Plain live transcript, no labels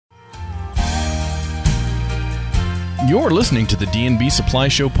You're listening to the D&B Supply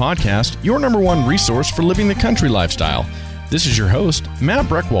Show podcast, your number one resource for living the country lifestyle. This is your host, Matt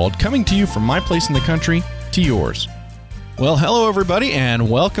Breckwald, coming to you from my place in the country to yours. Well, hello everybody, and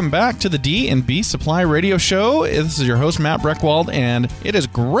welcome back to the D&B Supply Radio Show. This is your host, Matt Breckwald, and it is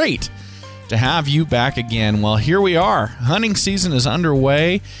great to have you back again. Well, here we are. Hunting season is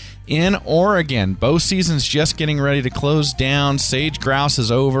underway in Oregon. Bow season's just getting ready to close down. Sage grouse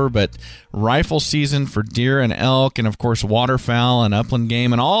is over, but rifle season for deer and elk, and of course waterfowl and upland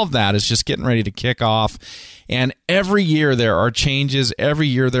game, and all of that is just getting ready to kick off. And every year there are changes. Every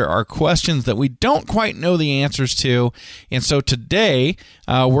year there are questions that we don't quite know the answers to. And so today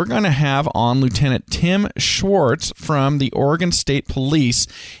we're going to have on Lieutenant Tim Schwartz from the Oregon State Police,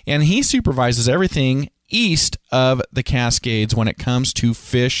 and he supervises everything east of the Cascades when it comes to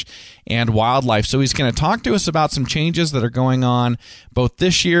fish and wildlife. So he's going to talk to us about some changes that are going on both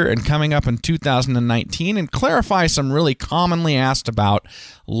this year and coming up in 2019 and clarify some really commonly asked about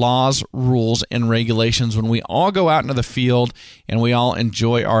laws, rules, and regulations when we all go out into the field and we all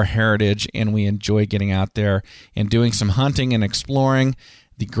enjoy our heritage and we enjoy getting out there and doing some hunting and exploring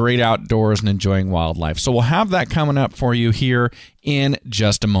the great outdoors and enjoying wildlife. So we'll have that coming up for you here in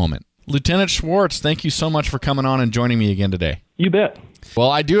just a moment. Lieutenant Schwartz, thank you so much for coming on and joining me again today. You bet.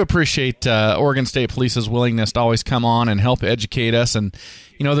 Well, I do appreciate Oregon State Police's willingness to always come on and help educate us. And,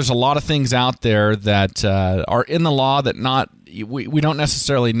 you know, there's a lot of things out there that are in the law that we don't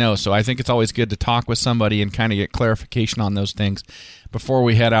necessarily know. So I think it's always good to talk with somebody and kind of get clarification on those things before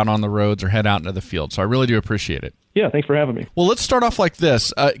we head out on the roads or head out into the field. So I really do appreciate it. Yeah, thanks for having me. Well, let's start off like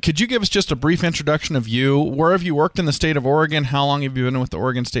this. Could you give us just a brief introduction of you? Where have you worked in the state of Oregon? How long have you been with the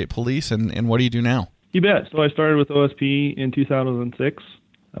Oregon State Police? And what do you do now? You bet. So I started with OSP in 2006.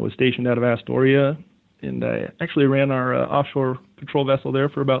 I was stationed out of Astoria, and I actually ran our offshore patrol vessel there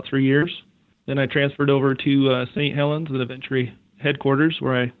for about 3 years. Then I transferred over to St. Helens, the Venture headquarters,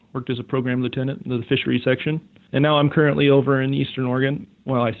 where I worked as a program lieutenant in the fisheries section. And now I'm currently over in Eastern Oregon.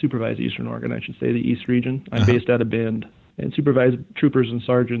 Well, I supervise Eastern Oregon, I should say, the East region. I'm based out of Bend and supervise troopers and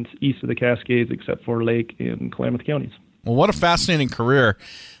sergeants east of the Cascades except for Lake and Klamath counties. Well, what a fascinating career.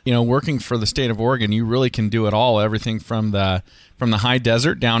 You know, working for the state of Oregon, you really can do it all. Everything from the high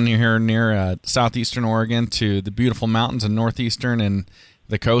desert down near southeastern Oregon to the beautiful mountains in northeastern and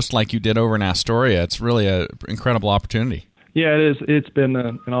the coast like you did over in Astoria. It's really an incredible opportunity. Yeah, it is. It's been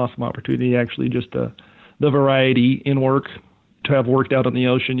an awesome opportunity, actually, just the variety in work. To have worked out on the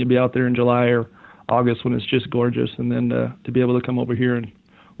ocean, you'll be out there in July or August when it's just gorgeous, and then to be able to come over here and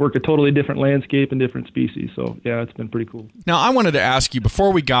work a totally different landscape and different species. So, yeah, it's been pretty cool. Now, I wanted to ask you,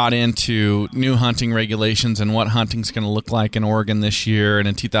 before we got into new hunting regulations and what hunting's going to look like in Oregon this year and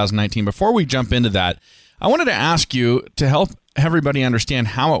in 2019, before we jump into that, I wanted to ask you to help everybody understand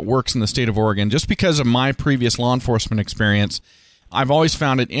how it works in the state of Oregon. Just because of my previous law enforcement experience, I've always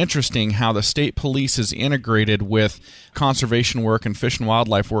found it interesting how the state police is integrated with conservation work and fish and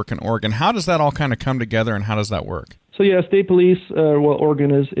wildlife work in Oregon. How does that all kind of come together, and how does that work? So, yeah, state police, Oregon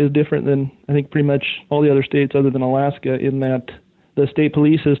is different than, I think, pretty much all the other states other than Alaska, in that the state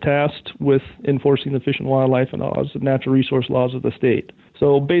police is tasked with enforcing the fish and wildlife and laws, the natural resource laws of the state.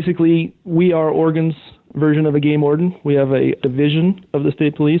 So, basically, we are Oregon's version of a game warden. We have a division of the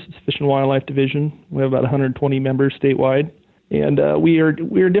state police. It's Fish and Wildlife Division. We have about 120 members statewide. And we are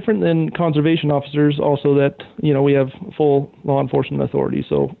different than conservation officers also that, you know, we have full law enforcement authority.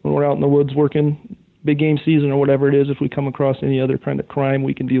 So when we're out in the woods working big game season or whatever it is, if we come across any other kind of crime,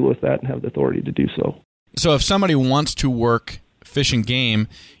 we can deal with that and have the authority to do so. So if somebody wants to work fish and game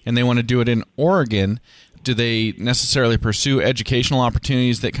and they want to do it in Oregon, do they necessarily pursue educational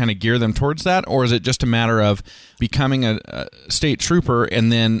opportunities that kind of gear them towards that? Or is it just a matter of becoming a state trooper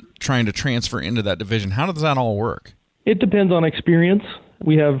and then trying to transfer into that division? How does that all work? It depends on experience.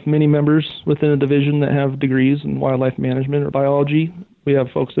 We have many members within a division that have degrees in wildlife management or biology. We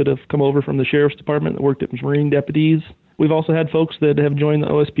have folks that have come over from the sheriff's department that worked as marine deputies. We've also had folks that have joined the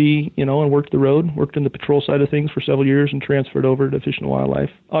OSP, you know, and worked the road, worked in the patrol side of things for several years and transferred over to fish and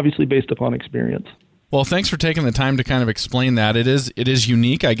wildlife, obviously based upon experience. Well, thanks for taking the time to kind of explain that. It is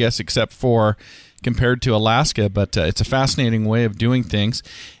unique, I guess, except for compared to Alaska, but it's a fascinating way of doing things.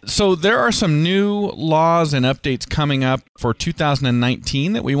 So there are some new laws and updates coming up for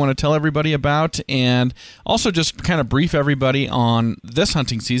 2019 that we want to tell everybody about, and also just kind of brief everybody on this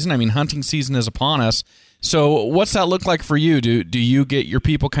hunting season. I mean, hunting season is upon us. So what's that look like for you? Do you get your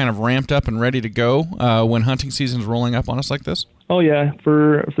people kind of ramped up and ready to go when hunting season is rolling up on us like this? Oh, yeah.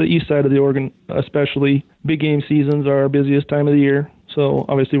 For the east side of the Oregon, especially, big game seasons are our busiest time of the year. So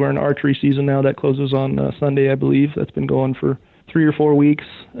obviously we're in archery season now. That closes on Sunday, I believe. That's been going for 3 or 4 weeks.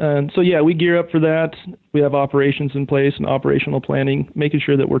 And so, we gear up for that. We have operations in place and operational planning, making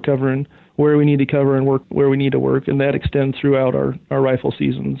sure that we're covering where we need to cover and work where we need to work. And that extends throughout our rifle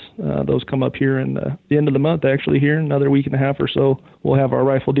seasons. Those come up here in the end of the month, actually, here in another week and a half or so. We'll have our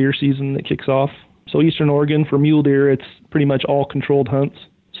rifle deer season that kicks off. So Eastern Oregon, for mule deer, it's pretty much all controlled hunts.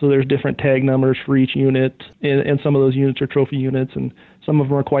 So there's different tag numbers for each unit, and some of those units are trophy units, and some of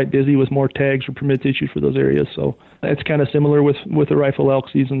them are quite busy with more tags or permits issued for those areas. So it's kind of similar with the rifle elk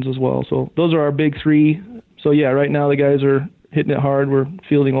seasons as well. So those are our big 3. So right now the guys are hitting it hard. We're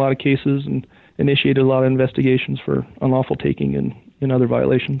fielding a lot of cases and initiated a lot of investigations for unlawful taking and other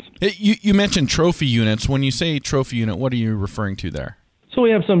violations. You mentioned trophy units. When you say trophy unit, what are you referring to there? So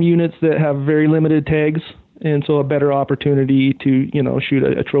we have some units that have very limited tags, and so a better opportunity to, shoot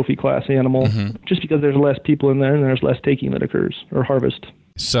a trophy class animal, just because there's less people in there and there's less taking that occurs, or harvest.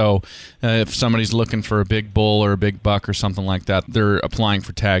 So if somebody's looking for a big bull or a big buck or something like that, they're applying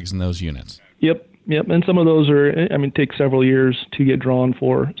for tags in those units. Yep. And some of those take several years to get drawn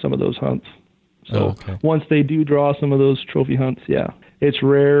for some of those hunts. So once they do draw some of those trophy hunts, it's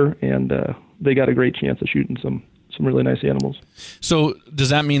rare, and they got a great chance of shooting some really nice animals. So does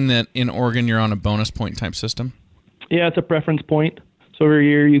that mean that in Oregon you're on a bonus point type system? Yeah, it's a preference point. So every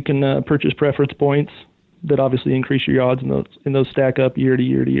year you can purchase preference points that obviously increase your odds, and those stack up year to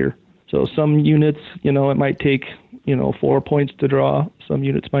year to year. So some units, it might take 4 points to draw. Some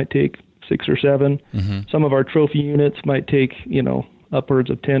units might take 6 or 7. Some of our trophy units might take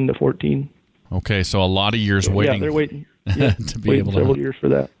upwards of 10 to 14. Okay, so a lot of years waiting. Yeah, they're waiting to be able to several years for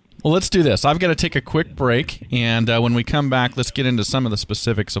that. Well, let's do this. I've got to take a quick break, and when we come back, let's get into some of the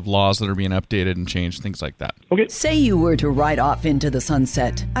specifics of laws that are being updated and changed, things like that. Okay. Say you were to ride off into the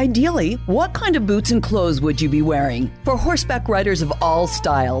sunset. Ideally, what kind of boots and clothes would you be wearing? For horseback riders of all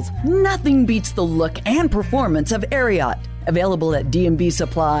styles, nothing beats the look and performance of Ariat. Available at D&B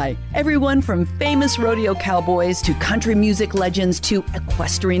Supply. Everyone from famous rodeo cowboys to country music legends to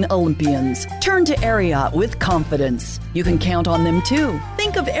equestrian Olympians. Turn to Ariat with confidence. You can count on them too.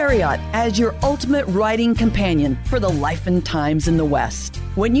 Think of Ariat as your ultimate riding companion for the life and times in the West.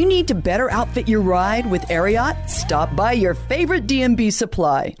 When you need to better outfit your ride with Ariat, stop by your favorite D&B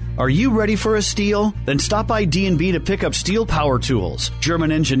Supply. Are you ready for a steal? Then stop by D&B to pick up Steel Power Tools.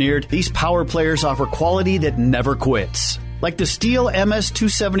 German engineered, these power players offer quality that never quits. Like the Steel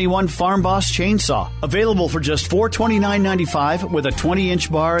MS-271 Farm Boss chainsaw, available for just $429.95 with a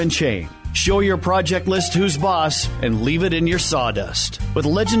 20-inch bar and chain. Show your project list who's boss and leave it in your sawdust. With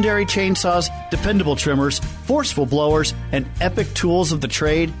legendary chainsaws, dependable trimmers, forceful blowers, and epic tools of the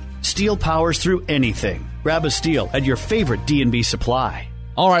trade, Steel powers through anything. Grab a Steel at your favorite D&B Supply.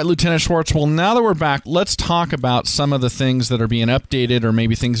 All right, Lieutenant Schwartz, well, now that we're back, let's talk about some of the things that are being updated or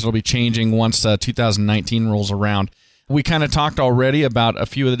maybe things that will be changing once 2019 rolls around. We kind of talked already about a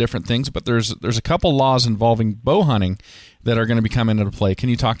few of the different things, but there's a couple laws involving bow hunting that are going to be coming into play. Can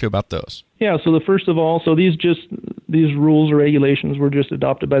you talk about those? Yeah, so the first of all, these rules or regulations were just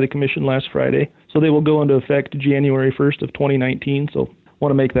adopted by the Commission last Friday. So they will go into effect January 1st of 2019. So I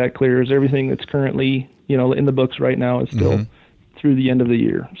want to make that clear, is everything that's currently, in the books right now is still through the end of the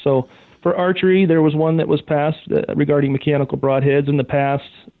year. So for archery, there was one that was passed regarding mechanical broadheads. In the past,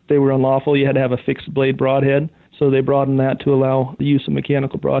 they were unlawful. You had to have a fixed blade broadhead. So they broadened that to allow the use of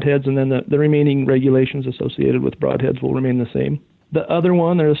mechanical broadheads, and then the remaining regulations associated with broadheads will remain the same. The other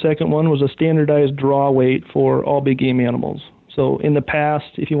one, or the second one, was a standardized draw weight for all big game animals. So in the past,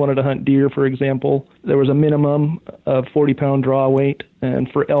 if you wanted to hunt deer, for example, there was a minimum of 40-pound draw weight, and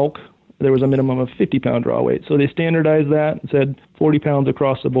for elk, there was a minimum of 50-pound draw weight. So they standardized that and said 40 pounds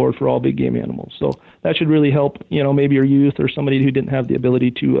across the board for all big game animals. So that should really help, maybe your youth or somebody who didn't have the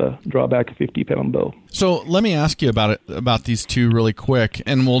ability to draw back a 50-pound bow. So let me ask you about these two really quick,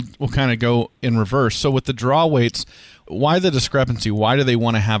 and we'll kind of go in reverse. So with the draw weights, why the discrepancy? Why do they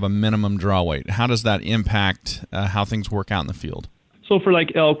want to have a minimum draw weight? How does that impact how things work out in the field? So for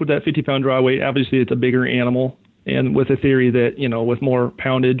like elk with that 50-pound draw weight, obviously it's a bigger animal. And with a theory that, with more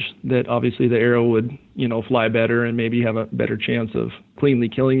poundage, that obviously the arrow would, fly better and maybe have a better chance of cleanly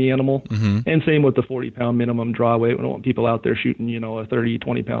killing the animal. And same with the 40-pound minimum draw weight. We don't want people out there shooting, a 30,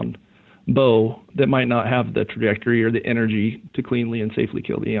 20-pound bow that might not have the trajectory or the energy to cleanly and safely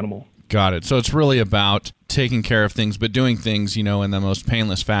kill the animal. Got it. So it's really about taking care of things, but doing things, in the most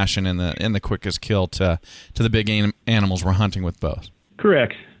painless fashion and the quickest kill to the big animals we're hunting with bows.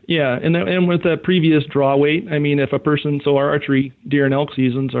 Correct. Yeah, and with the previous draw weight, if a person, so our archery deer and elk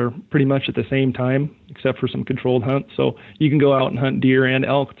seasons are pretty much at the same time, except for some controlled hunts. So you can go out and hunt deer and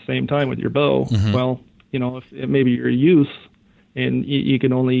elk at the same time with your bow. Well, if maybe you're a youth and you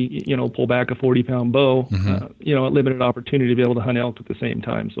can only, pull back a 40-pound bow, a limited opportunity to be able to hunt elk at the same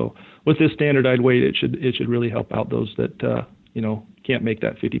time. So with this standardized weight, it should really help out those that, can't make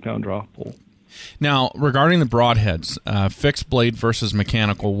that 50-pound draw pull. Now, regarding the broadheads, fixed blade versus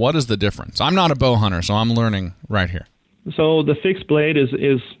mechanical, what is the difference? I'm not a bow hunter, so I'm learning right here. So the fixed blade is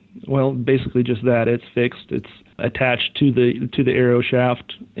basically just that. It's fixed. It's attached to the arrow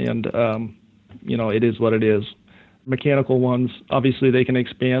shaft, and it is what it is. Mechanical ones, obviously, they can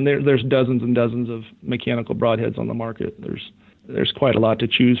expand. There's dozens and dozens of mechanical broadheads on the market. There's quite a lot to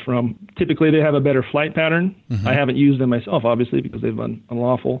choose from. Typically, they have a better flight pattern. I haven't used them myself, obviously, because they've been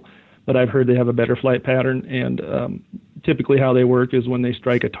unlawful, but I've heard they have a better flight pattern, and typically how they work is when they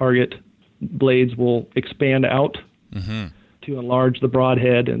strike a target, blades will expand out to enlarge the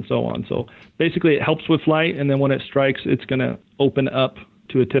broadhead and so on. So basically it helps with flight, and then when it strikes, it's going to open up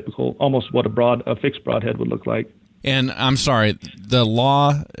to a typical, almost what a fixed broadhead would look like. And I'm sorry, the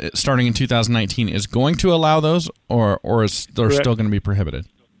law starting in 2019 is going to allow those, or is they're Correct. Still going to be prohibited?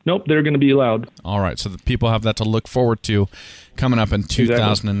 Nope, they're going to be allowed. All right, so the people have that to look forward to coming up in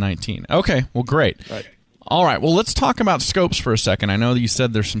 2019. Exactly. Okay, well, great. Right. All right, well, let's talk about scopes for a second. I know that you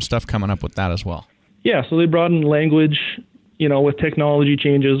said there's some stuff coming up with that as well. Yeah, so they broadened language. With technology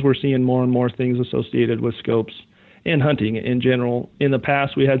changes, we're seeing more and more things associated with scopes and hunting in general. In the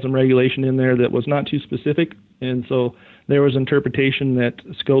past, we had some regulation in there that was not too specific, and so there was interpretation that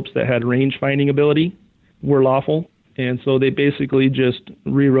scopes that had range-finding ability were lawful, and so they basically just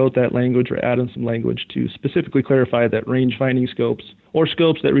rewrote that language or added some language to specifically clarify that range-finding scopes, or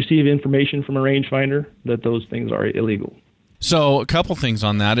scopes that receive information from a rangefinder, that those things are illegal. So a couple things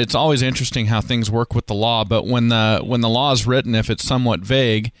on that. It's always interesting how things work with the law, but when the law is written, if it's somewhat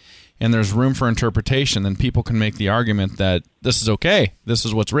vague and there's room for interpretation, then people can make the argument that this is okay, this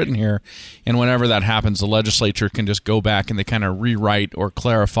is what's written here, and whenever that happens, the legislature can just go back and they kind of rewrite or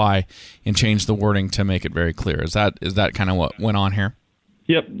clarify and change the wording to make it very clear. Is that kind of what went on here?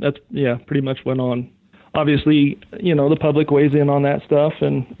 Yep, pretty much went on. Obviously, the public weighs in on that stuff,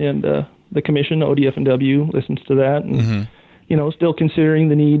 and the commission, ODF&W, listens to that, and still considering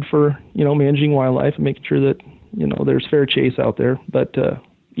the need for, managing wildlife and making sure that, there's fair chase out there. But,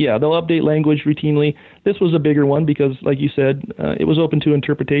 they'll update language routinely. This was a bigger one because, like you said, it was open to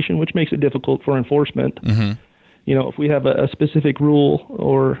interpretation, which makes it difficult for enforcement. If we have a specific rule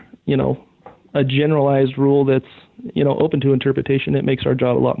or, a generalized rule that's, open to interpretation, it makes our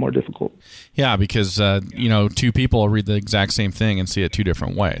job a lot more difficult. Yeah, because, two people will read the exact same thing and see it two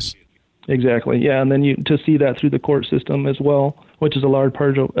different ways. Exactly, yeah, and then to see that through the court system as well, which is a large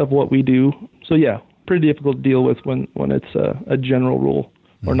part of what we do. So, pretty difficult to deal with when it's a general rule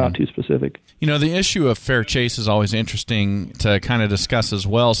or not too specific. The issue of fair chase is always interesting to kind of discuss as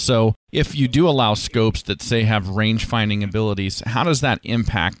well. So if you do allow scopes that, say, have range-finding abilities, how does that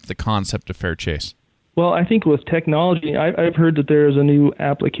impact the concept of fair chase? Well, I think with technology, I've heard that there is a new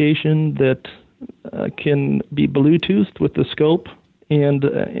application that can be Bluetoothed with the scope and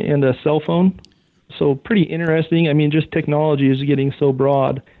a cell phone. So pretty interesting. I mean, just technology is getting so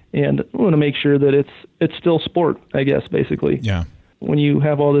broad, and I want to make sure that it's still sport, I guess, basically. Yeah. When you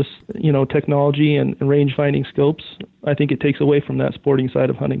have all this, technology and range-finding scopes, I think it takes away from that sporting side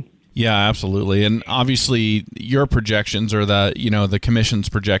of hunting. Yeah, absolutely. And obviously your projections or the commission's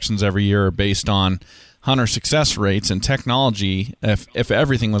projections every year are based on hunter success rates, and technology, if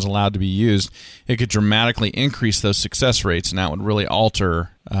everything was allowed to be used, it could dramatically increase those success rates, and that would really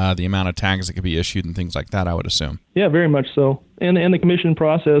alter the amount of tags that could be issued and things like that, I would assume. Yeah, very much so. And the commission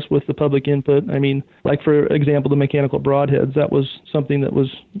process with the public input, I mean, like for example, the mechanical broadheads, that was something that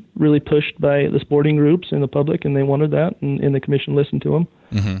was really pushed by the sporting groups and the public, and they wanted that, and the commission listened to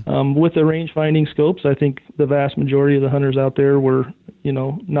them. With the range-finding scopes, I think the vast majority of the hunters out there were,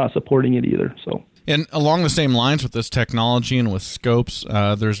 not supporting it either. So. And along the same lines with this technology and with scopes,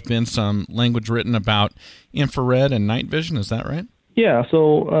 there's been some language written about infrared and night vision. Is that right? Yeah.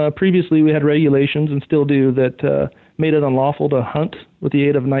 So previously we had regulations, and still do, that made it unlawful to hunt with the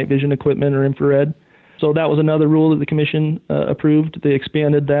aid of night vision equipment or infrared. So that was another rule that the commission approved. They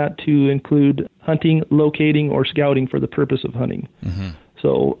expanded that to include hunting, locating, or scouting for the purpose of hunting.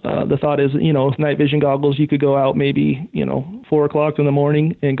 So the thought is, with night vision goggles, you could go out maybe, 4 o'clock in the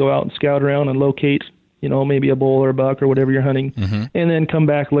morning and go out and scout around and locate, maybe a bull or a buck or whatever you're hunting, and then come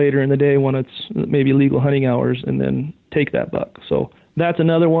back later in the day when it's maybe legal hunting hours and then take that buck. So that's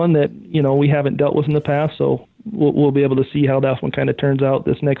another one that, we haven't dealt with in the past. So we'll be able to see how that one kind of turns out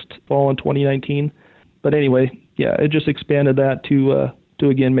this next fall in 2019. But anyway, yeah, it just expanded that to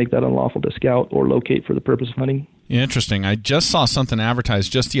again, make that unlawful to scout or locate for the purpose of hunting. Interesting. I just saw something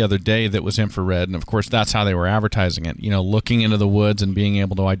advertised just the other day that was infrared, and of course that's how they were advertising it. Looking into the woods and being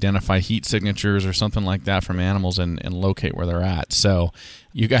able to identify heat signatures or something like that from animals and locate where they're at. So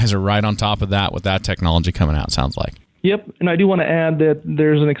you guys are right on top of that with that technology coming out, sounds like. Yep, and I do want to add that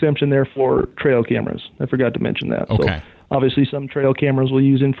there's an exemption there for trail cameras. I forgot to mention that. Okay. So obviously some trail cameras will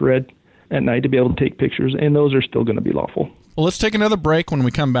use infrared at night to be able to take pictures, and those are still going to be lawful. Well, let's take another break. When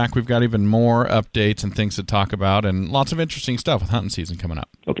we come back, we've got even more updates and things to talk about and lots of interesting stuff with hunting season coming up.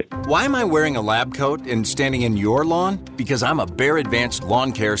 Okay. Why am I wearing a lab coat and standing in your lawn? Because I'm a Bayer Advanced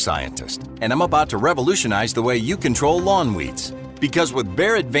Lawn Care Scientist, and I'm about to revolutionize the way you control lawn weeds. Because with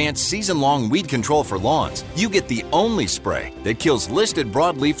Bayer Advanced Season-Long Weed Control for Lawns, you get the only spray that kills listed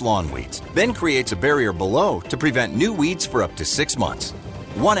broadleaf lawn weeds, then creates a barrier below to prevent new weeds for up to 6 months.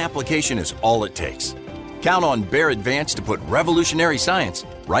 One application is all it takes. Count on Bayer Advanced to put revolutionary science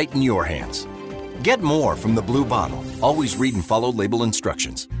right in your hands. Get more from the blue bottle. Always read and follow label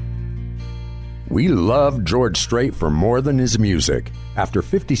instructions. We love George Strait for more than his music. After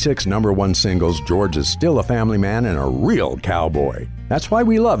 56 #1 singles, George is still a family man and a real cowboy. That's why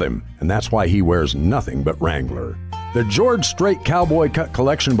we love him, and that's why he wears nothing but Wrangler. The George Strait Cowboy Cut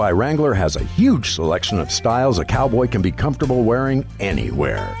Collection by Wrangler has a huge selection of styles a cowboy can be comfortable wearing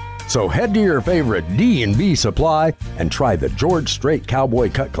anywhere. So head to your favorite D&B Supply and try the George Strait Cowboy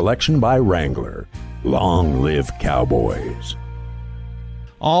Cut Collection by Wrangler. Long live cowboys.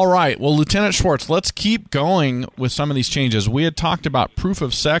 All right. Well, Lieutenant Schwartz, let's keep going with some of these changes. We had talked about proof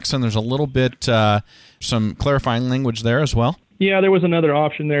of sex, and there's a little bit some clarifying language there as well. Yeah, there was another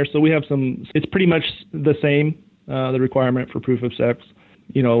option there. So we have it's pretty much the same, the requirement for proof of sex.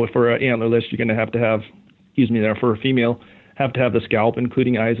 For an antlerless, you're going to have, for a female, have to have the scalp,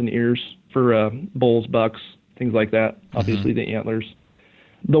 including eyes and ears. For bulls, bucks, things like that, obviously the antlers.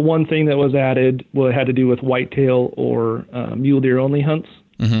 The one thing that was added had to do with whitetail or mule deer only hunts,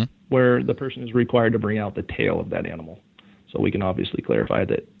 where the person is required to bring out the tail of that animal. So we can obviously clarify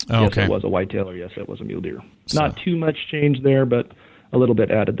that yes, it was a whitetail or yes, it was a mule deer. Not too much change there, but a little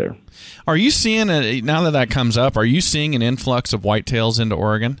bit added there. Are you seeing, now that comes up, are you seeing an influx of whitetails into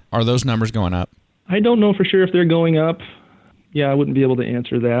Oregon? Are those numbers going up? I don't know for sure if they're going up. Yeah, I wouldn't be able to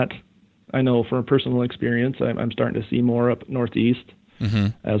answer that. I know from personal experience, I'm starting to see more up northeast.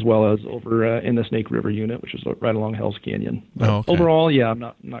 As well as over in the Snake River unit, which is right along Hell's Canyon. But overall, yeah, I'm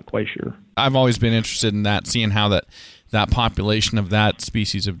not quite sure. I've always been interested in that, seeing how that population of that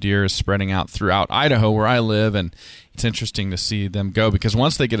species of deer is spreading out throughout Idaho, where I live, and it's interesting to see them go, because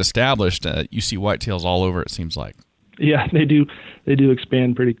once they get established, you see whitetails all over, it seems like. Yeah, they do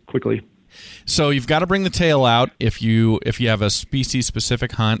expand pretty quickly. So you've got to bring the tail out if you have a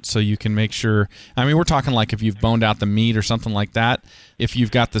species-specific hunt, so you can make sure. I mean, we're talking like if you've boned out the meat or something like that. If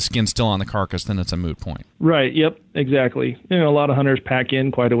you've got the skin still on the carcass, then it's a moot point. Right. Yep. Exactly. A lot of hunters pack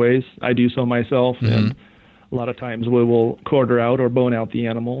in quite a ways. I do so myself, and a lot of times we will quarter out or bone out the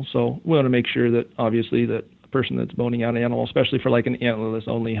animal. So we want to make sure that obviously that a person that's boning out an animal, especially for like an antlerless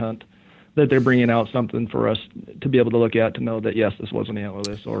only hunt, that they're bringing out something for us to be able to look at to know that, yes, this was an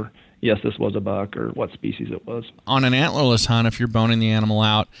antlerless, or yes, this was a buck, or what species it was. On an antlerless hunt, if you're boning the animal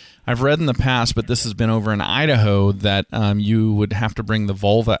out, I've read in the past, but this has been over in Idaho, that you would have to bring the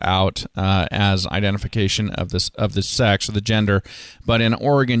vulva out as identification of the sex or the gender. But in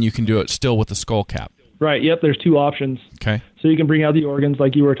Oregon, you can do it still with the skull cap. Right. Yep. There's two options. Okay. So you can bring out the organs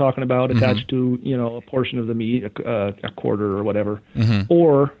like you were talking about, attached to a portion of the meat, a quarter or whatever,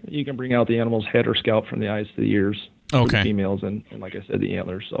 or you can bring out the animal's head or scalp from the eyes to the ears. For the females and like I said, the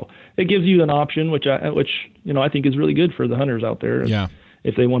antlers. So it gives you an option, which I think is really good for the hunters out there. Yeah.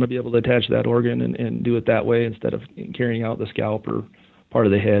 If they want to be able to attach that organ and do it that way instead of carrying out the scalp or part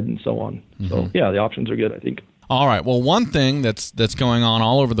of the head and so on. So yeah, the options are good, I think. All right. Well, one thing that's going on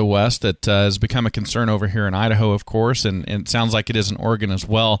all over the West that has become a concern over here in Idaho, of course, and it sounds like it is in Oregon as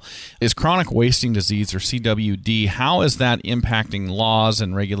well, is chronic wasting disease, or CWD. How is that impacting laws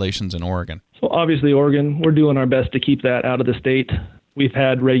and regulations in Oregon? So obviously, Oregon, we're doing our best to keep that out of the state. We've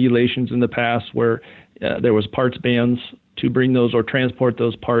had regulations in the past where there was parts bans to bring those or transport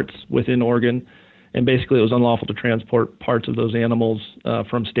those parts within Oregon. And basically, it was unlawful to transport parts of those animals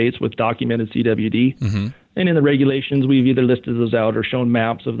from states with documented CWD. And in the regulations, we've either listed those out or shown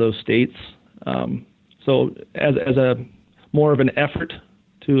maps of those states. So as a more of an effort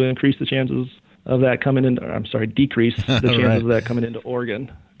to increase the chances of that coming into, decrease the chances of that coming into Oregon,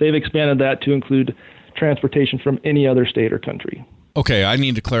 they've expanded that to include transportation from any other state or country. Okay, I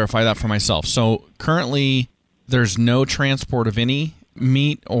need to clarify that for myself. So currently, there's no transport of any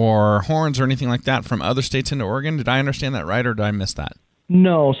meat or horns or anything like that from other states into Oregon. Did I understand that right, or did I miss that?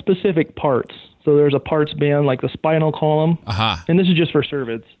 No, specific parts. So there's a parts ban like the spinal column, and this is just for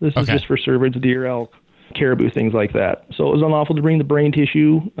cervids. This is just for cervids, deer, elk, caribou, things like that. So it was unlawful to bring the brain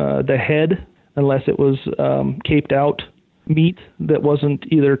tissue, the head, unless it was caped out meat that wasn't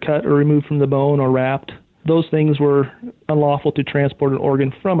either cut or removed from the bone or wrapped. Those things were unlawful to transport an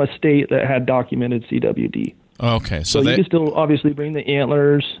organ from a state that had documented CWD. Okay, so you can still obviously bring the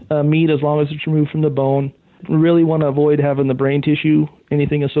antlers, meat as long as it's removed from the bone. We really want to avoid having the brain tissue,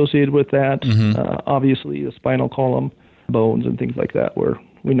 anything associated with that. Obviously, the spinal column, bones, and things like that, where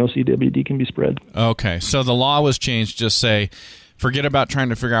we know CWD can be spread. Okay, so the law was changed. Just say, forget about trying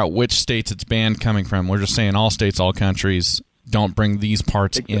to figure out which states it's banned coming from. We're just saying all states, all countries, don't bring these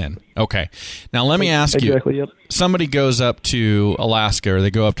parts in. Okay. Now, let me ask you, somebody goes up to Alaska or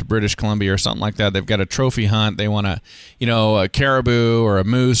they go up to British Columbia or something like that. They've got a trophy hunt. They want a caribou or a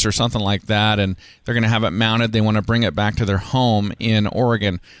moose or something like that, and they're going to have it mounted. They want to bring it back to their home in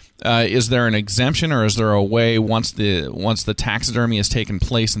Oregon. Is there an exemption, or is there a way once the taxidermy has taken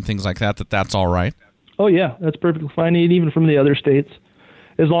place and things like that, that's all right? Oh, yeah. That's perfectly fine, even from the other states.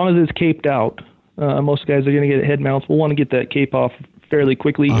 As long as it's caped out. Most guys are going to get head mounts. We'll want to get that cape off fairly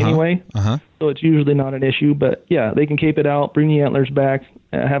quickly anyway, so it's usually not an issue. But, yeah, they can cape it out, bring the antlers back,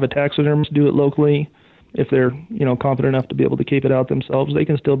 have a taxidermist do it locally. If they're confident enough to be able to cape it out themselves, they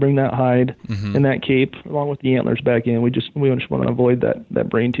can still bring that hide and that cape along with the antlers back in. We just want to avoid that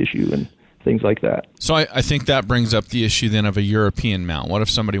brain tissue and things like that. So I think that brings up the issue then of a European mount. What if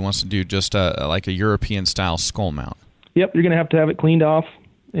somebody wants to do just like a European-style skull mount? Yep, you're going to have it cleaned off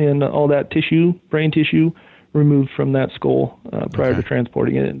and all that tissue, brain tissue, removed from that skull prior to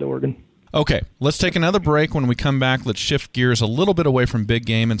transporting it into Oregon. Okay, let's take another break. When we come back, let's shift gears a little bit away from big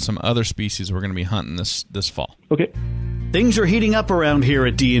game and some other species we're going to be hunting this fall. Okay. Things are heating up around here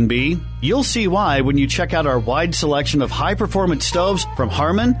at D&B. You'll see why when you check out our wide selection of high-performance stoves from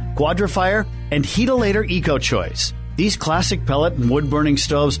Harman, Quadrifire, and Heatolator EcoChoice. These classic pellet and wood-burning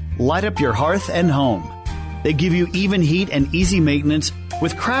stoves light up your hearth and home. They give you even heat and easy maintenance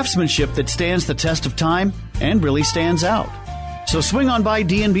with craftsmanship that stands the test of time and really stands out. So swing on by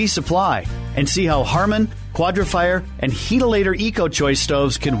D&B Supply and see how Harman, Quadrifire, and Heatolator EcoChoice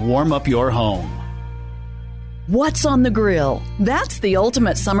stoves can warm up your home. What's on the grill? That's the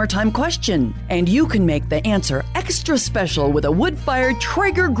ultimate summertime question, and you can make the answer extra special with a wood-fired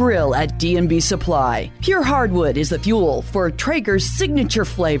Traeger grill at D&B Supply. Pure hardwood is the fuel for Traeger's signature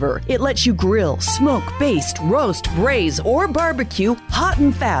flavor. It lets you grill, smoke, baste, roast, braise, or barbecue hot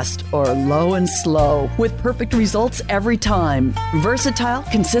and fast or low and slow with perfect results every time. Versatile,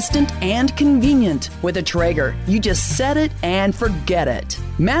 consistent, and convenient. With a Traeger, you just set it and forget it.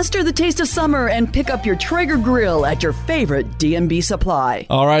 Master the taste of summer and pick up your Traeger grill at your favorite D&B Supply.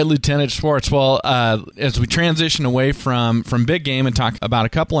 All right, Lieutenant Schwartz. Well, as we transition away from big game and talk about a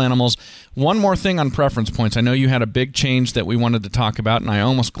couple animals, one more thing on preference points. I know you had a big change that we wanted to talk about, and I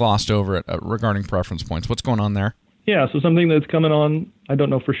almost glossed over it regarding preference points. What's going on there? Yeah, so something that's coming on, I don't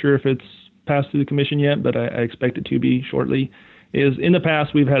know for sure if it's passed through the commission yet, but I expect it to be shortly, is in the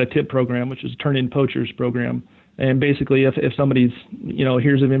past we've had a TIP program, which is Turn-In Poachers program. And basically, if somebody's,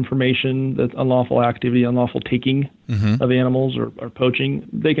 hears of information that's unlawful activity, unlawful taking of animals or poaching,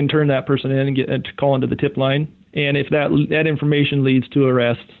 they can turn that person in and get to call into the tip line. And if that information leads to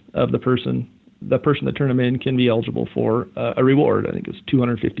arrest of the person that turned them in can be eligible for a reward. I think it's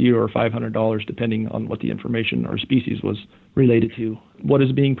 $250 or $500, depending on what the information or species was related to. What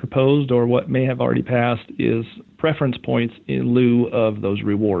is being proposed or what may have already passed is preference points in lieu of those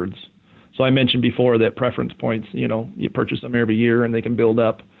rewards. So I mentioned before that preference points, you purchase them every year and they can build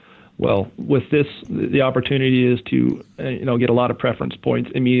up. Well, with this, the opportunity is to, get a lot of preference points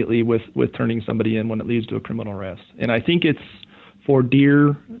immediately with turning somebody in when it leads to a criminal arrest. And I think it's for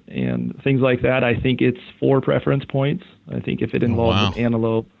deer and things like that. I think it's 4 preference points. I think if it involves an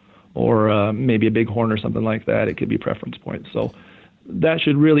antelope or maybe a bighorn or something like that, it could be preference points. So that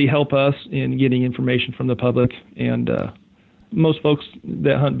should really help us in getting information from the public. And most folks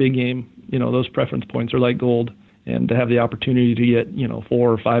that hunt big game, those preference points are like gold. And to have the opportunity to get,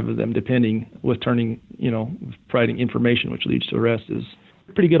 4 or 5 of them, depending, with turning, providing information which leads to arrest is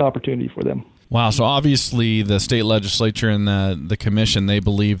a pretty good opportunity for them. Wow. So obviously the state legislature and the commission, they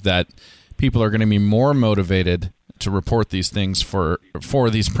believe that people are going to be more motivated to report these things for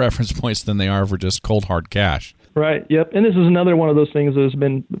these preference points than they are for just cold, hard cash. Right. Yep. And this is another one of those things that has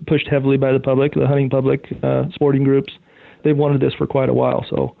been pushed heavily by the public, the hunting public, sporting groups. They've wanted this for quite a while.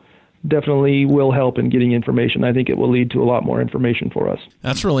 So definitely will help in getting information. I think it will lead to a lot more information for us.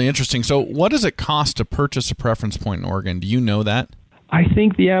 That's really interesting. So what does it cost to purchase a preference point in Oregon? Do you know that? I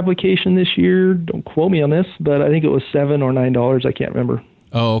think the application this year, don't quote me on this, but I think it was $7 or $9. I can't remember.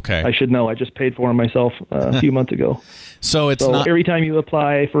 Oh, okay. I should know. I just paid for them myself a few months ago. So it's not every time you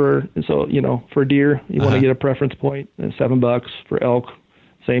apply for deer, you want to get a preference point, and $7 for elk,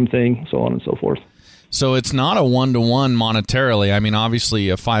 same thing, so on and so forth. So it's not a 1-to-1 monetarily. I mean, obviously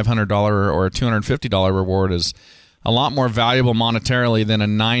a $500 or a $250 reward is a lot more valuable monetarily than a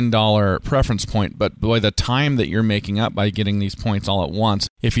 $9 preference point. But boy, the time that you're making up by getting these points all at once,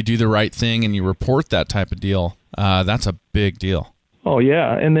 if you do the right thing and you report that type of deal, that's a big deal. Oh,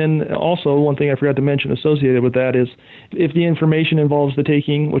 yeah. And then also one thing I forgot to mention associated with that is if the information involves the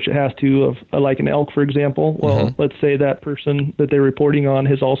taking, which it has to of like an elk, for example, well, let's say that person that they're reporting on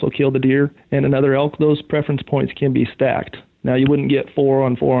has also killed a deer and another elk, those preference points can be stacked. Now, you wouldn't get 4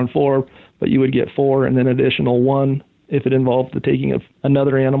 on 4 on 4, but you would get 4 and then additional 1 if it involved the taking of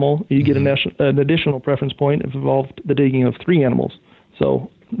another animal. You get an additional preference point if it involved the taking of 3 animals.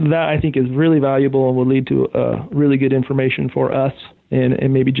 So that, I think, is really valuable and will lead to really good information for us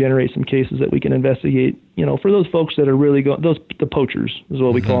and maybe generate some cases that we can investigate, for those folks that are really the poachers is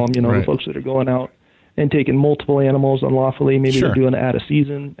what we call them, right. The folks that are going out and taking multiple animals unlawfully, maybe they're doing it at a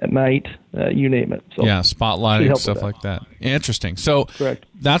season, at night, you name it. So, spotlighting, stuff like that. Interesting. So correct.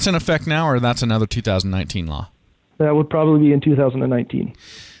 That's in effect now, or that's another 2019 law? That would probably be in 2019.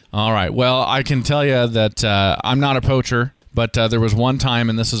 All right. Well, I can tell you that I'm not a poacher. But there was one time,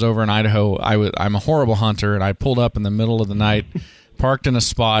 and this is over in Idaho, I'm a horrible hunter, and I pulled up in the middle of the night, parked in a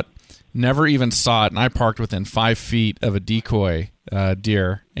spot, never even saw it, and I parked within 5 feet of a decoy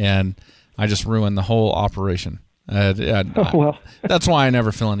deer, and I just ruined the whole operation. Well. That's why I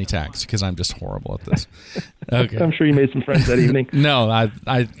never fill any tags, because I'm just horrible at this. Okay. I'm sure you made some friends that evening. No,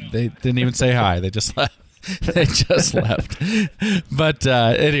 they didn't even say hi. They just left. They just left. But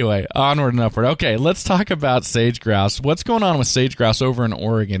anyway, onward and upward. Okay, let's talk about sage grouse. What's going on with sage grouse over in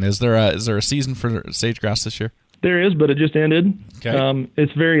Oregon? Is there a season for sage grouse this year? There is, but it just ended. Okay.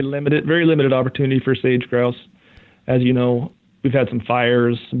 It's very limited opportunity for sage grouse. As you know, we've had some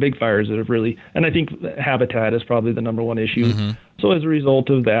big fires that have really, and I think habitat is probably the number one issue. So as a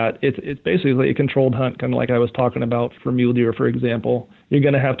result of that, it's basically a controlled hunt, kind of like I was talking about for mule deer, for example. You're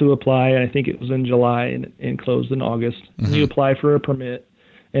going to have to apply, and I think it was in July and closed in August. You apply for a permit,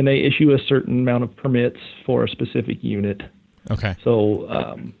 and they issue a certain amount of permits for a specific unit. Okay.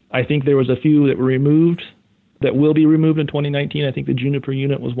 So I think there was a few that were removed, that will be removed in 2019. I think the juniper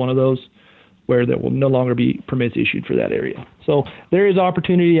unit was one of those, where there will no longer be permits issued for that area. So there is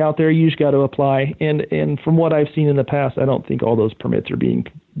opportunity out there. You just got to apply. And from what I've seen in the past, I don't think all those permits are being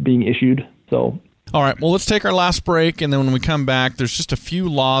issued. So. All right, well, let's take our last break, and then when we come back, there's just a few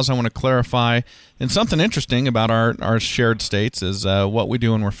laws I want to clarify. And something interesting about our shared states is what we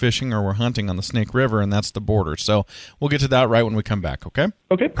do when we're fishing or we're hunting on the Snake River, and that's the border. So we'll get to that right when we come back, okay?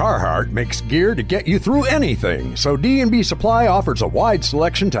 Okay. Carhartt makes gear to get you through anything, so D&B Supply offers a wide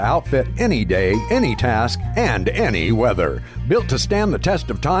selection to outfit any day, any task, and any weather. Built to stand the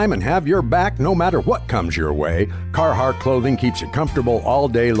test of time and have your back no matter what comes your way, Carhartt clothing keeps you comfortable all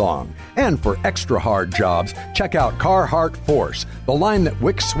day long. And for extra hard jobs, check out Carhartt Force, the line that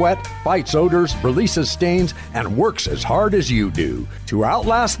wicks sweat, fights odors, releases stains, and works as hard as you do. To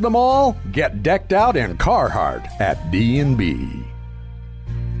outlast them all, get decked out in Carhartt at D&B.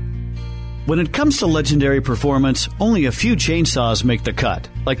 When it comes to legendary performance, only a few chainsaws make the cut,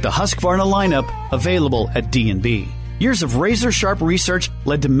 like the Husqvarna lineup, available at D&B. Years of razor-sharp research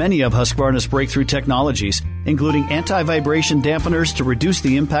led to many of Husqvarna's breakthrough technologies, including anti-vibration dampeners to reduce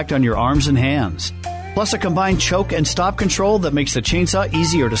the impact on your arms and hands, plus a combined choke and stop control that makes the chainsaw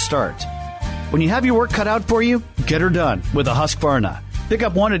easier to start. When you have your work cut out for you, get her done with a Husqvarna. Pick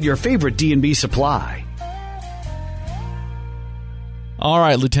up one at your favorite D&B Supply. All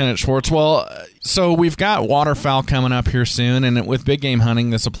right, Lieutenant Schwartz. Well, so we've got waterfowl coming up here soon, and with big game hunting,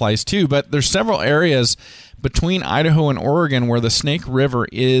 this applies too. But there's several areas between Idaho and Oregon where the Snake River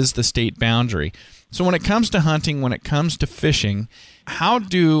is the state boundary. So when it comes to hunting, when it comes to fishing, how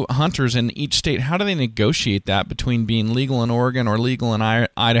do hunters in each state, how do they negotiate that between being legal in Oregon or legal in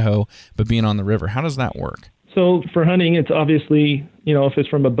Idaho, but being on the river? How does that work? So for hunting, it's obviously, if it's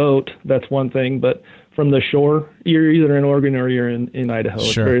from a boat, that's one thing. But from the shore, you're either in Oregon or you're in Idaho. Sure.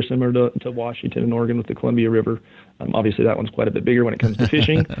 It's very similar to Washington and Oregon with the Columbia River. Obviously, that one's quite a bit bigger when it comes to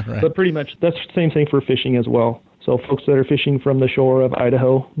fishing. Right. But pretty much that's the same thing for fishing as well. So folks that are fishing from the shore of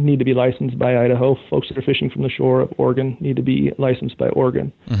Idaho need to be licensed by Idaho. Folks that are fishing from the shore of Oregon need to be licensed by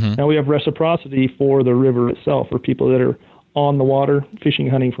Oregon. Now we have reciprocity for the river itself, for people that are on the water, fishing,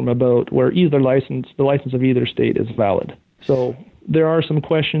 hunting from a boat, where the license of either state is valid. So there are some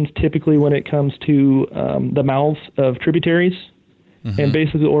questions typically when it comes to the mouths of tributaries. And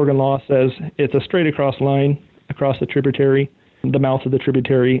basically Oregon law says it's a straight across line across the tributary. the mouth of the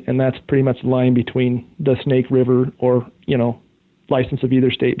tributary, and that's pretty much the line between the Snake River or, license of either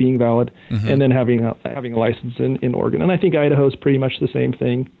state being valid, and then having a license in Oregon. And I think Idaho is pretty much the same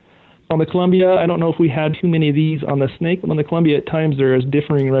thing. On the Columbia, I don't know if we had too many of these on the Snake, but on the Columbia at times there is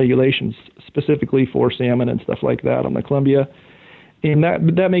differing regulations specifically for salmon and stuff like that on the Columbia. And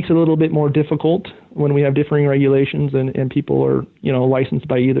that makes it a little bit more difficult when we have differing regulations and people are, licensed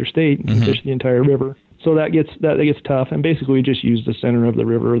by either state and can fish the entire river. So that gets tough. And basically we just use the center of the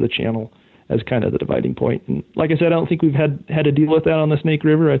river or the channel as kind of the dividing point. And like I said, I don't think we've had to deal with that on the Snake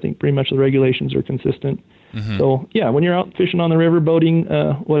River. I think pretty much the regulations are consistent. So yeah, when you're out fishing on the river, boating,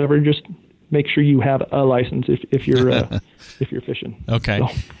 whatever, just make sure you have a license if you're if you're fishing. Okay. So.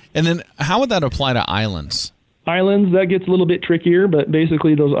 And then how would that apply to islands? Islands, that gets a little bit trickier, but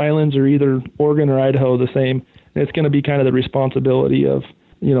basically those islands are either Oregon or Idaho the same. And it's going to be kind of the responsibility of,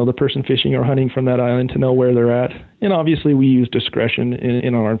 the person fishing or hunting from that island to know where they're at. And obviously we use discretion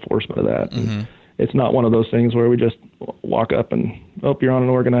in our enforcement of that. It's not one of those things where we just walk up and, you're on an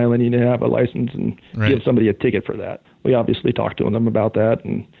Oregon island, you need to have a license and give somebody a ticket for that. We obviously talk to them about that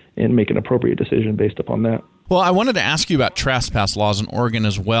and make an appropriate decision based upon that. Well, I wanted to ask you about trespass laws in Oregon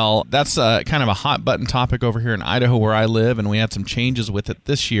as well. That's kind of a hot button topic over here in Idaho where I live, and we had some changes with it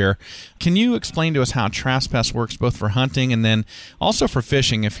this year. Can you explain to us how trespass works both for hunting and then also for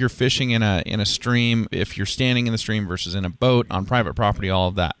fishing? If you're fishing in a stream, if you're standing in the stream versus in a boat on private property, all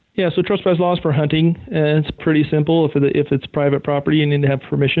of that. Yeah, so trespass laws for hunting, it's pretty simple. If it's private property, you need to have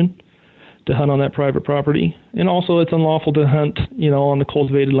permission to hunt on that private property. And also it's unlawful to hunt, on the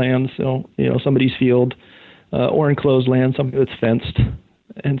cultivated lands, so, somebody's field or enclosed land, something that's fenced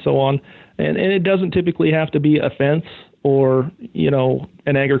and so on. And it doesn't typically have to be a fence or,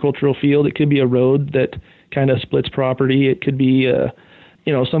 an agricultural field. It could be a road that kind of splits property. It could be,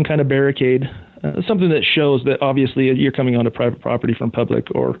 some kind of barricade. Something that shows that obviously you're coming onto private property from public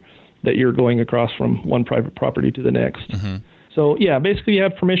or that you're going across from one private property to the next. So, yeah, basically you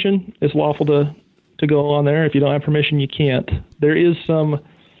have permission. It's lawful to go on there. If you don't have permission, you can't. There is some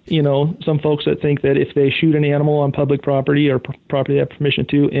folks that think that if they shoot an animal on public property or property they have permission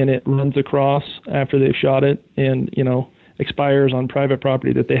to and it runs across after they've shot it and, expires on private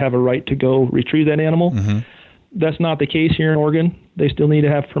property, that they have a right to go retrieve that animal. That's not the case here in Oregon. They still need to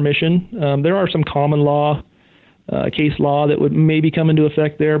have permission. There are some common law, case law that would maybe come into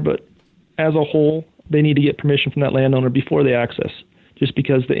effect there, but as a whole, they need to get permission from that landowner before they access. Just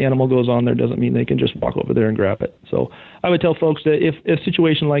because the animal goes on there doesn't mean they can just walk over there and grab it. So I would tell folks that if a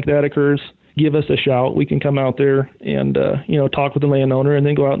situation like that occurs, give us a shout. We can come out there and, talk with the landowner and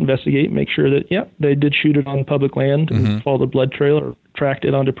then go out and investigate and make sure that, they did shoot it on public land and follow the blood trail or tracked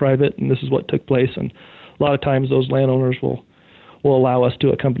it onto private, and this is what took place. And a lot of times those landowners will allow us to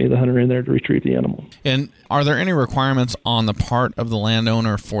accompany the hunter in there to retrieve the animal. And are there any requirements on the part of the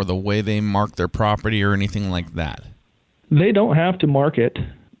landowner for the way they mark their property or anything like that? They don't have to mark it.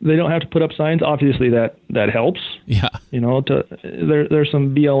 They don't have to put up signs. Obviously, that helps. Yeah. There's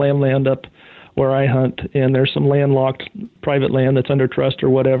some BLM land up where I hunt, and there's some landlocked private land that's under trust or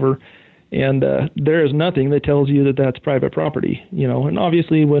whatever. And there is nothing that tells you that that's private property, And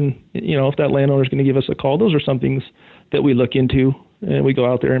obviously when, if that landowner is going to give us a call, those are some things that we look into and we go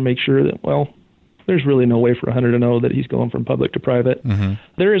out there and make sure that, there's really no way for a hunter to know that he's going from public to private.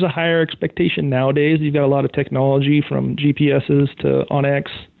 There is a higher expectation nowadays. You've got a lot of technology from GPSs to OnX,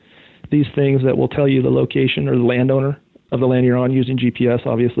 these things that will tell you the location or the landowner of the land you're on using GPS,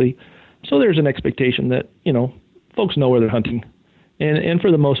 obviously. So there's an expectation that, folks know where they're hunting. And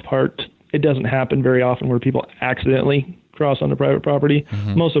for the most part, it doesn't happen very often where people accidentally cross onto private property.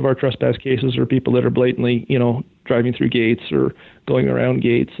 Most of our trespass cases are people that are blatantly, driving through gates or going around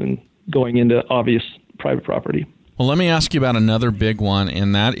gates and going into obvious private property. Well, let me ask you about another big one,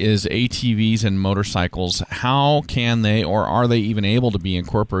 and that is ATVs and motorcycles. How can they, or are they even able to be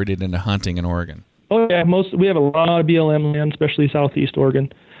incorporated into hunting in Oregon? Oh, yeah. We have a lot of BLM land, especially southeast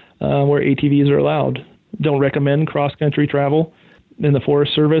Oregon, where ATVs are allowed. Don't recommend cross-country travel. In the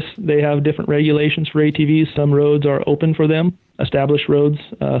Forest Service, they have different regulations for ATVs. Some roads are open for them, established roads.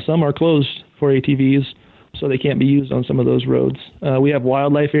 Some are closed for ATVs, so they can't be used on some of those roads. We have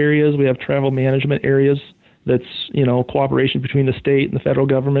wildlife areas. We have travel management areas. That's, cooperation between the state and the federal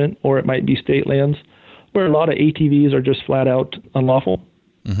government, or it might be state lands, where a lot of ATVs are just flat out unlawful.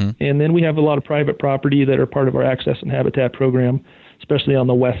 And then we have a lot of private property that are part of our Access and Habitat program, especially on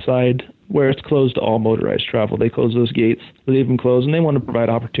the west side, where it's closed to all motorized travel. They close those gates, leave them closed, and they want to provide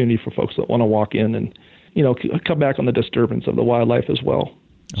opportunity for folks that want to walk in and, come back on the disturbance of the wildlife as well.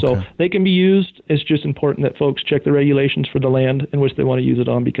 So they can be used. It's just important that folks check the regulations for the land in which they want to use it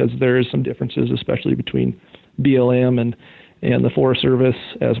on, because there is some differences, especially between BLM and the Forest Service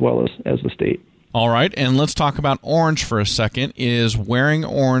as well as the state. All right, and let's talk about orange for a second. Is wearing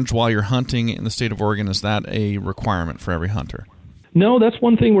orange while you're hunting in the state of Oregon, is that a requirement for every hunter? No, that's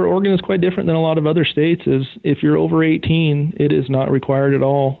one thing where Oregon is quite different than a lot of other states, is if you're over 18, it is not required at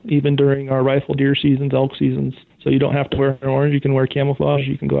all, even during our rifle deer seasons, elk seasons. So you don't have to wear orange. You can wear camouflage.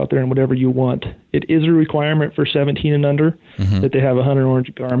 You can go out there in whatever you want. It is a requirement for 17 and under that they have a hunter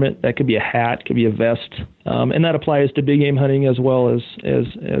orange garment. That could be a hat, could be a vest, and that applies to big game hunting as well as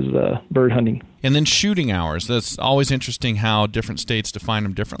bird hunting. And then shooting hours. That's always interesting how different states define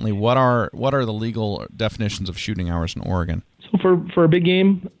them differently. What are the legal definitions of shooting hours in Oregon? So for a big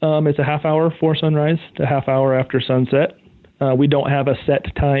game, it's a half hour before sunrise to a half hour after sunset. We don't have a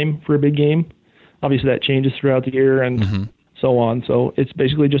set time for a big game. Obviously, that changes throughout the year and so on. So it's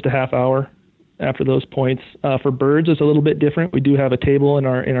basically just a half hour after those points. For birds, it's a little bit different. We do have a table in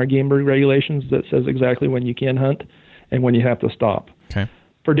our game bird regulations that says exactly when you can hunt and when you have to stop. Okay.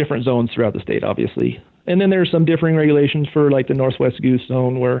 For different zones throughout the state, obviously. And then there's some differing regulations for like the Northwest Goose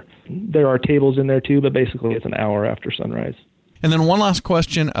Zone where there are tables in there too, but basically it's an hour after sunrise. And then one last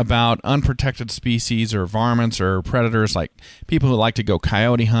question about unprotected species or varmints or predators, like people who like to go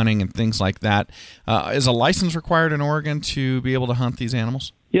coyote hunting and things like that. Is a license required in Oregon to be able to hunt these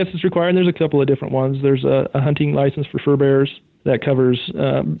animals? Yes, it's required. There's a couple of different ones. There's a hunting license for fur bears that covers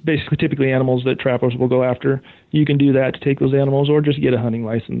basically typically animals that trappers will go after. You can do that to take those animals or just get a hunting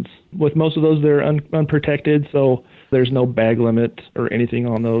license. With most of those, they're unprotected, so there's no bag limit or anything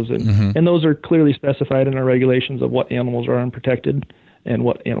on those. And those are clearly specified in our regulations of what animals are unprotected and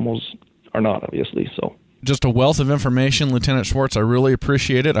what animals are not, obviously. So just a wealth of information, Lieutenant Schwartz. I really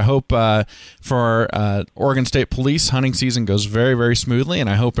appreciate it. I hope for our Oregon State Police hunting season goes very, very smoothly, and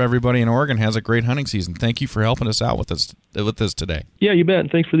I hope everybody in Oregon has a great hunting season. Thank you for helping us out with this today. Yeah, you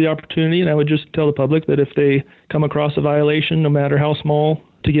bet. Thanks for the opportunity, and I would just tell the public that if they come across a violation, no matter how small,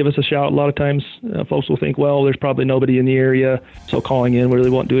 to give us a shout. A lot of times folks will think, well, there's probably nobody in the area, so calling in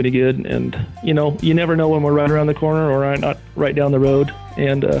really won't do any good. And, you never know when we're right around the corner or not right down the road.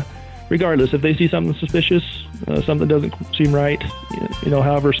 And regardless, if they see something suspicious, something doesn't seem right,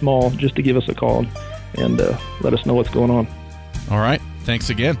 however small, just to give us a call and let us know what's going on. All right.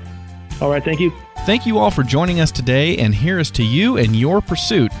 Thanks again. All right. Thank you. Thank you all for joining us today, and here's to you and your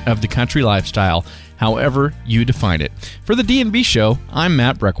pursuit of the country lifestyle, however you define it. For the D&B Show, I'm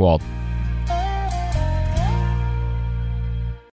Matt Breckwald.